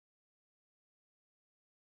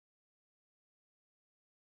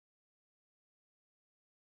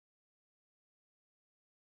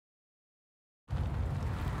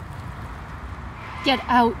Get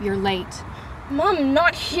out, you're late. Mom,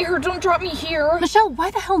 not here. Don't drop me here. Michelle,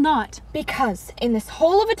 why the hell not? Because in this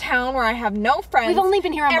hole of a town where I have no friends, we've only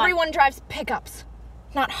been here a month. Everyone drives pickups,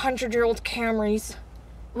 not 100-year-old Camrys.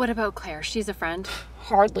 What about Claire? She's a friend?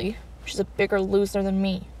 Hardly. She's a bigger loser than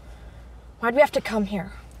me. Why'd we have to come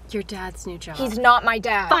here? Your dad's new job. He's not my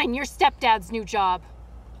dad. Fine, your stepdad's new job.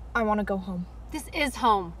 I want to go home. This is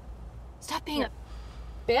home. Stop being a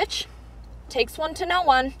bitch. Takes one to know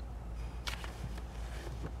one.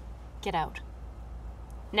 Get out.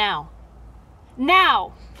 Now.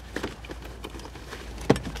 Now!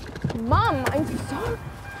 Mom, I'm sorry.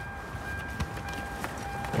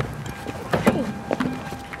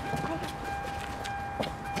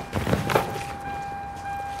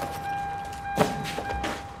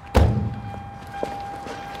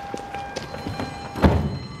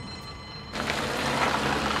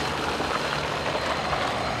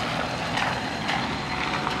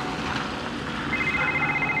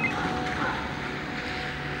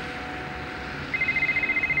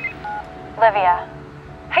 Olivia.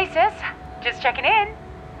 Hey sis, just checking in.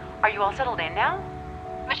 Are you all settled in now?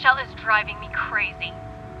 Michelle is driving me crazy.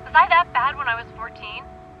 Was I that bad when I was 14?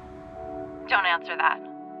 Don't answer that.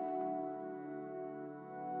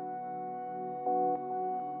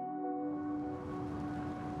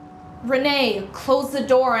 Renee, close the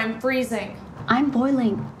door. I'm freezing. I'm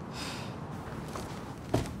boiling.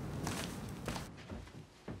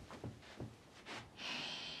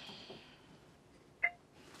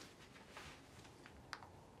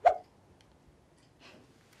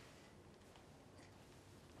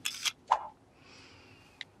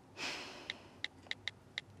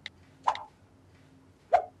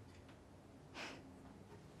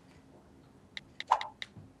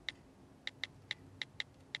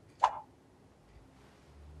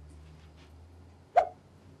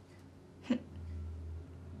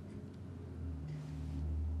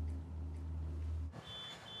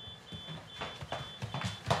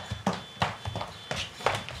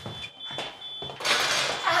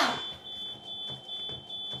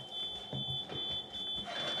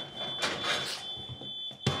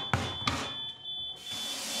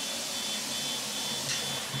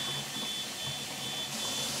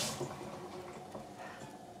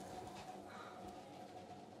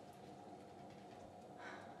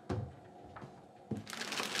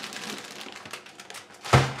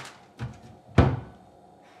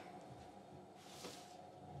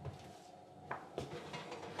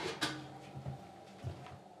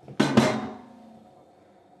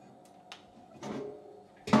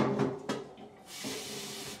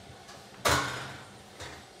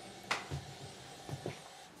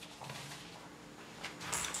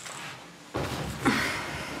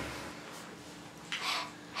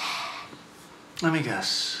 Let me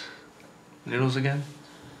guess. Noodles again?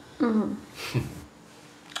 Mm-hmm.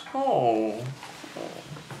 Oh.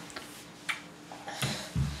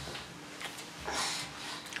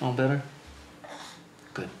 All better?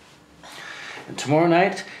 Good. And tomorrow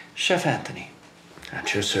night, Chef Anthony,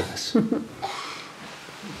 at your service. Don't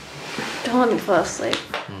let me fall asleep.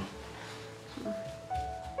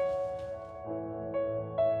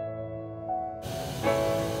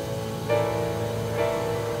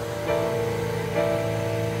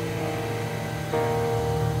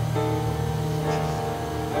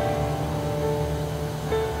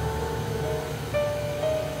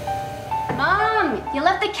 You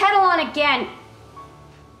left the kettle on again.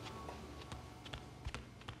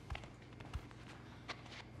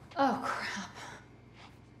 Oh, crap.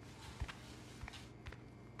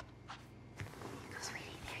 Here you go, sweetie.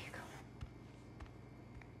 There you go.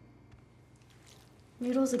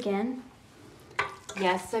 Noodles again?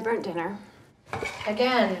 Yes, I burnt dinner.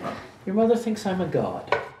 Again. Your mother thinks I'm a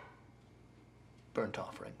god. Burnt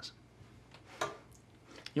offerings.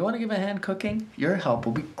 You want to give a hand cooking? Your help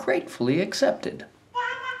will be gratefully accepted.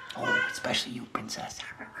 Oh, especially you, princess.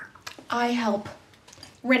 I help.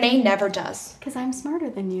 Renee never does. Because I'm smarter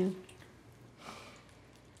than you.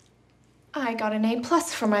 I got an A+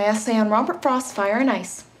 for my essay on Robert Frost's Fire and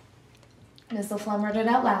Ice. Ms. LaFlemme read it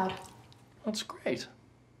out loud. That's great.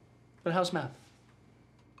 But how's math?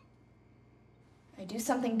 I do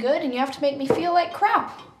something good and you have to make me feel like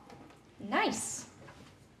crap. Nice.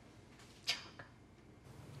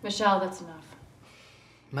 Michelle, that's enough.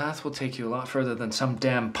 Math will take you a lot further than some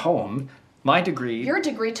damn poem. My degree... Your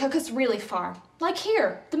degree took us really far. Like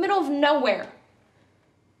here, the middle of nowhere.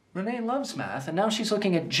 Renee loves math, and now she's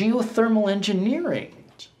looking at geothermal engineering.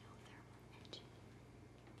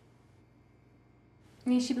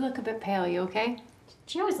 You should look a bit pale, you okay?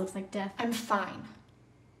 She always looks like death. I'm fine.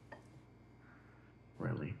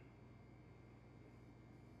 Really?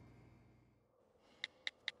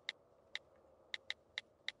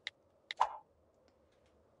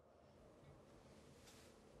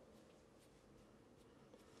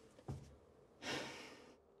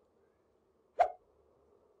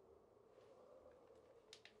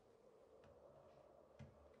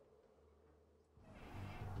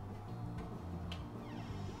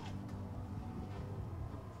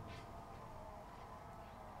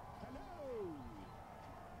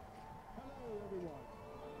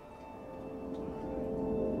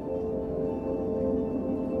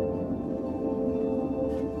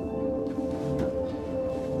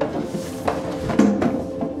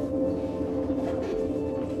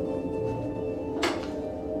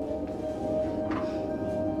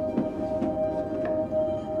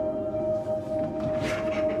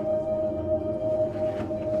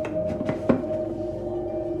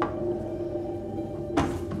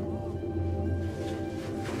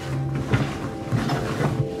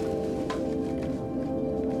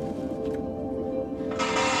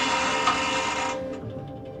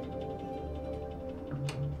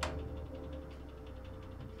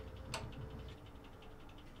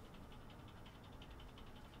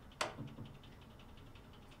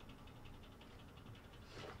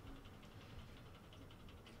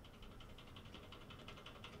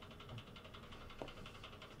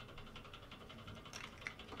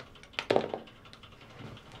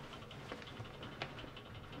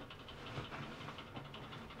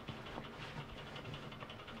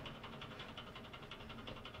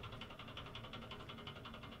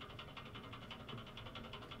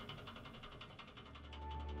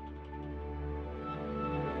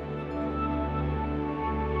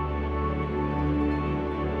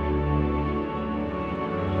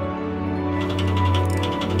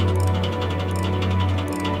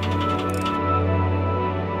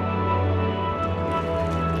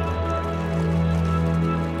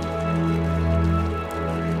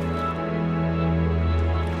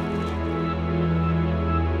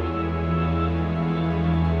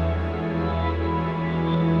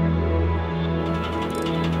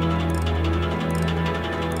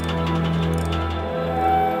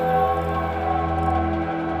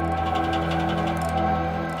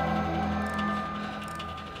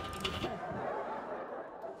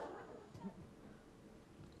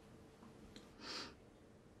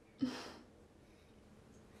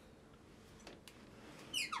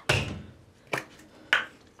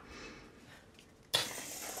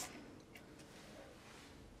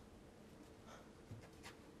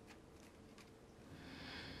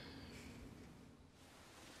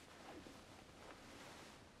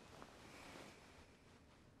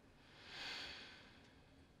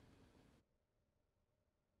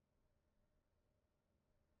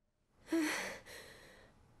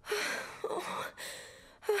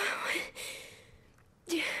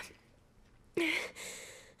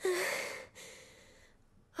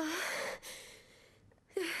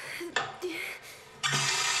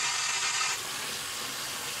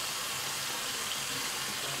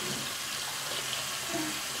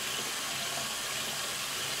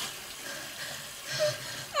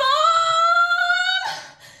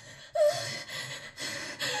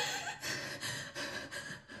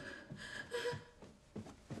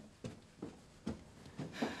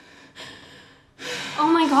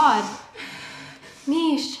 God.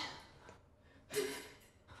 Mish.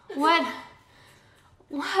 What?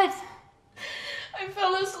 What? I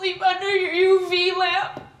fell asleep under your UV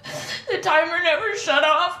lamp. The timer never shut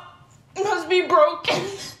off. It must be broken.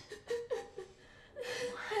 It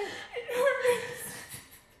hurts.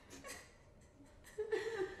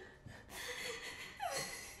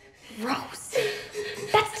 Gross.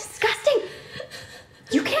 That's disgusting.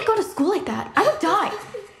 You can't go to school like that. I would die.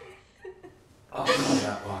 I'll call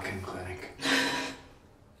that walk-in clinic.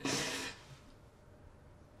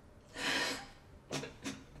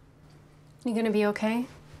 You gonna be okay?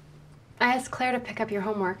 I asked Claire to pick up your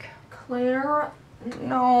homework. Claire?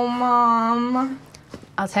 No, Mom.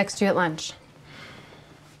 I'll text you at lunch.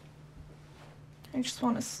 I just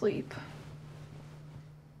want to sleep.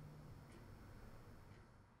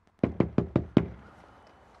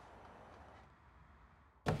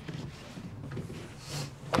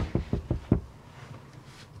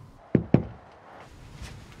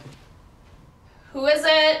 Who is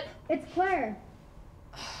it? It's Claire.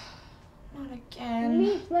 Not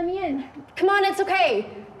again. Let me in. Come on, it's okay.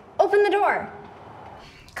 Open the door.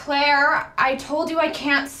 Claire, I told you I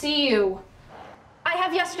can't see you. I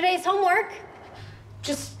have yesterday's homework.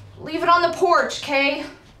 Just leave it on the porch, okay?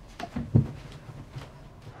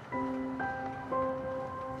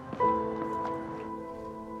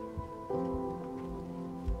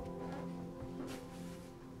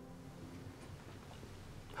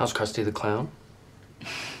 How's Krusty the Clown?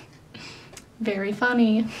 Very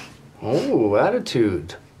funny. Oh,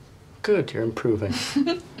 attitude. Good, you're improving.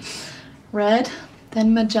 Red,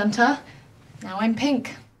 then magenta. Now I'm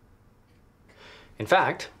pink. In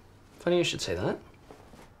fact, funny you should say that.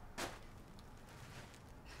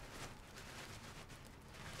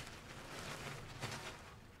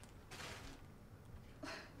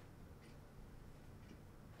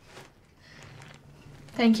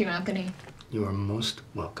 Thank you, Anthony. You are most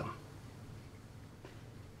welcome.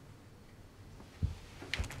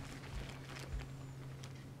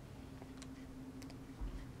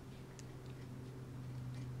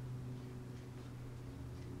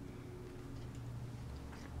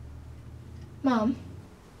 Mom.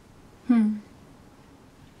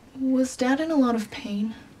 Was Dad in a lot of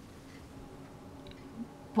pain?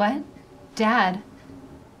 What? Dad?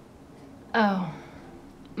 Oh,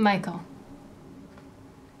 Michael.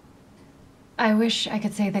 I wish I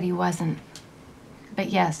could say that he wasn't.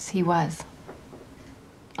 But yes, he was.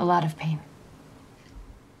 A lot of pain.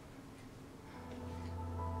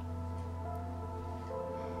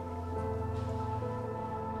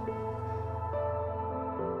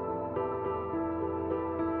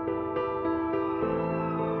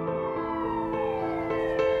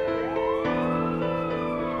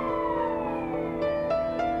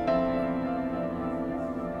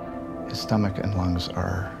 His stomach and lungs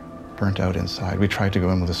are burnt out inside. We tried to go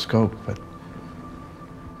in with a scope, but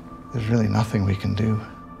there's really nothing we can do.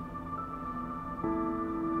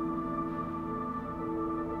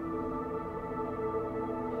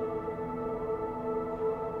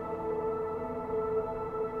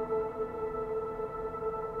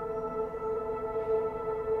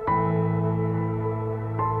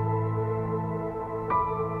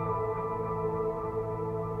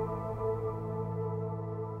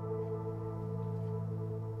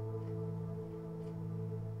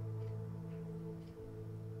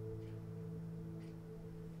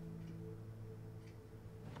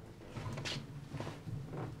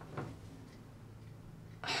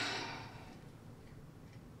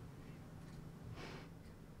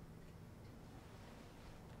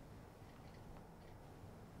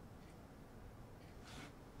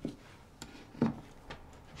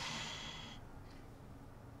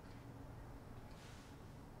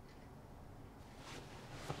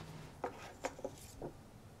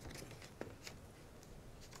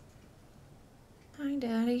 Hi,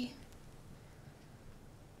 Daddy.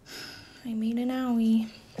 I made an owie.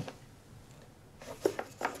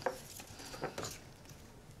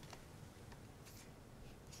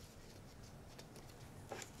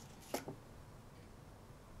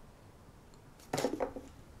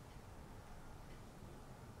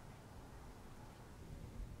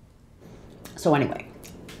 So anyway,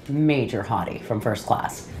 major hottie from first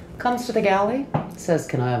class comes to the galley, says,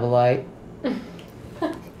 "Can I have a light?"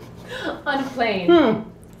 On a plane.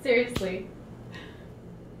 Seriously.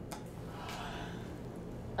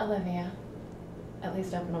 Olivia, at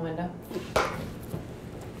least open a window.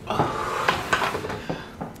 Oh,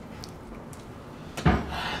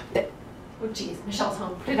 geez, Michelle's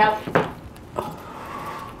home. Put it out.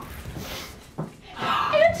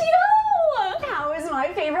 How is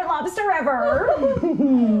my favorite lobster ever?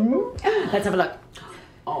 Let's have a look.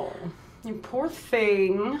 You poor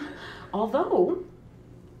thing. Although,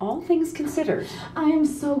 all things considered. I am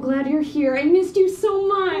so glad you're here. I missed you so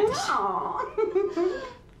much.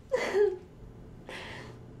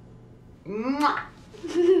 Mwah.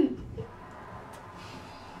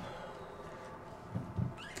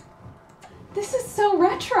 This is so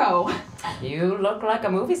retro. You look like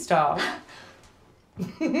a movie star.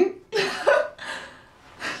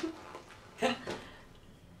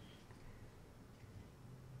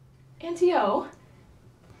 Auntie O,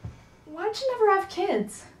 why'd you never have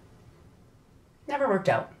kids? Never worked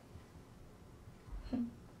out.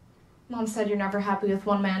 Mom said you're never happy with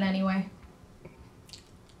one man anyway.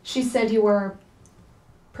 She said you were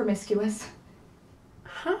promiscuous.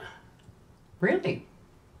 Huh? Really?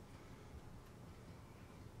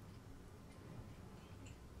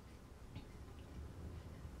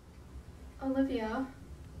 Olivia.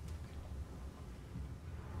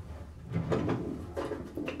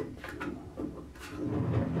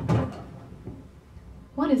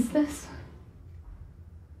 What is this?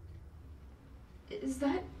 Is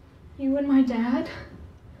that you and my dad?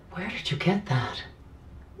 Where did you get that?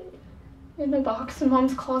 In a box in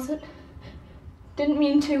Mom's closet. Didn't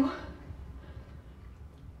mean to.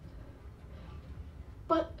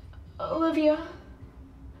 But, Olivia...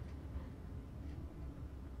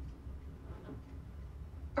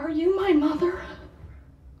 Are you my mother?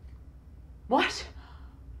 What?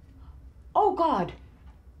 Oh, God.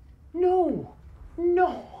 No.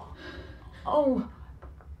 No. Oh.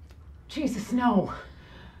 Jesus, no.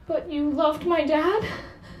 But you loved my dad?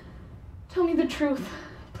 Tell me the truth,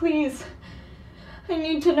 please. I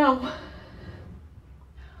need to know.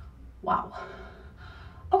 Wow.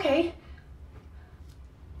 Okay.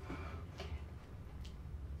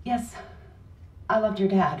 Yes, I loved your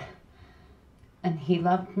dad. And he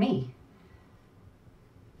loved me.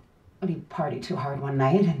 But he partied too hard one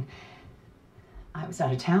night, and I was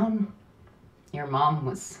out of town. Your mom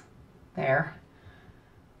was there.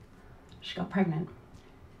 She got pregnant.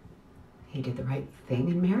 He did the right thing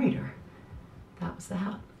and married her. That was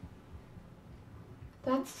that.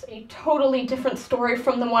 That's a totally different story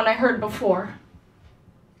from the one I heard before.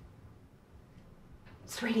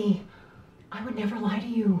 Sweetie, I would never lie to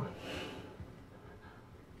you.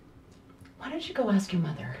 Why don't you go ask your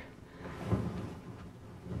mother?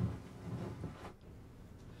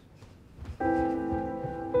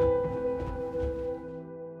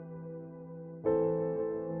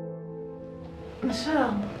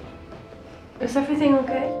 Michelle, is everything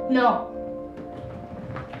okay? No.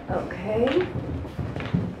 Okay.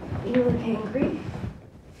 You look angry.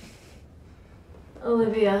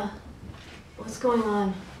 Olivia, what's going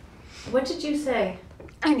on? What did you say?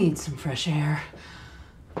 I need some fresh air.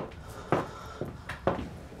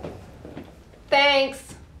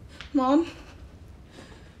 Thanks. Mom,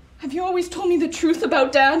 have you always told me the truth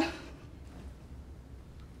about Dad?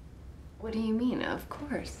 What do you mean? Of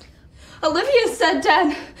course. Olivia said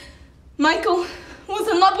Dad, Michael, was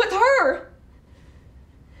in love with her.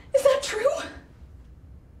 Is that true?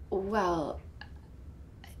 Well,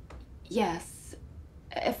 yes,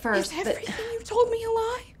 at first, Is everything you told me a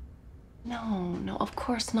lie? No, of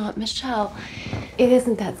course not, Michelle. It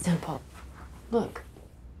isn't that simple. Look,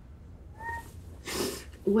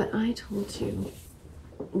 what I told you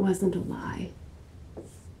wasn't a lie.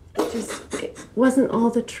 It wasn't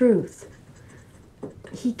all the truth.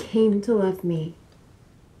 He came to love me.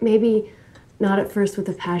 Maybe not at first with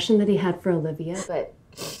the passion that he had for Olivia, but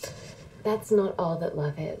that's not all that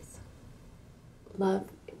love is. Love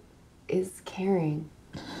is caring.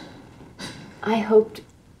 I hoped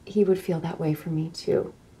he would feel that way for me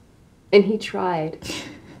too. And he tried.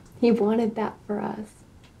 He wanted that for us.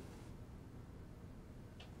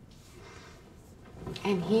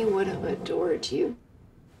 And he would have adored you.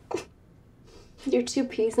 You're two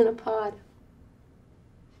peas in a pod.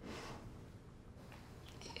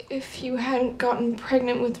 If you hadn't gotten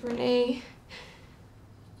pregnant with Renee,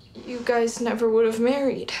 you guys never would have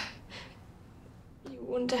married. You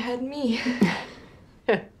wouldn't have had me.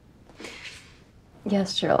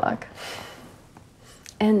 Yes, Sherlock.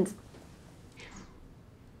 And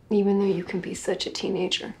even though you can be such a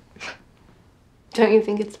teenager, don't you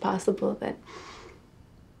think it's possible that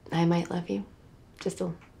I might love you just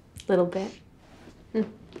a little bit?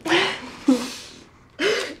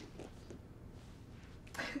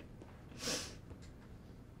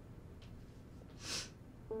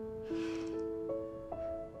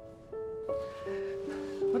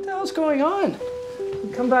 What the hell's going on?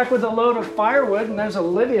 You come back with a load of firewood and there's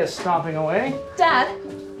Olivia stomping away. Dad,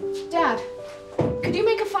 could you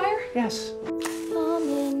make a fire? Yes.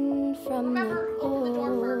 Remember, open the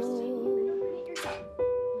door first.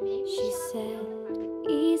 She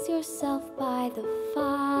yourself by the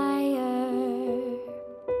fire.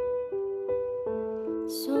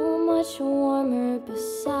 So much warmer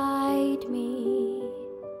beside me.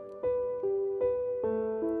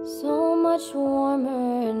 So much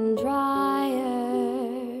warmer and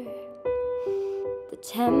drier. The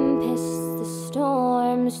tempests, the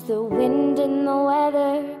storms, the wind and the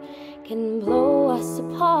weather can blow us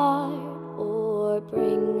apart or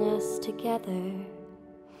bring us together.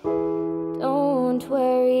 Don't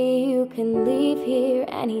worry, you can leave here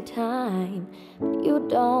anytime, but you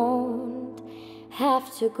don't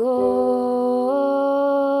have to go.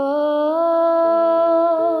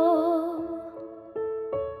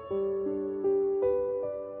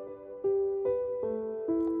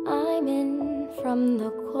 I'm in from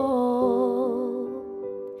the cold,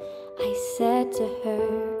 I said to her,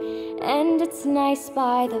 and it's nice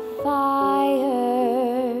by the fire.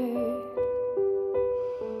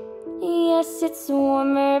 Yes, it's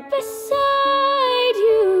warmer beside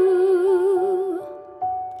you,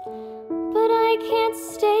 but I can't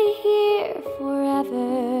stay here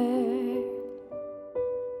forever.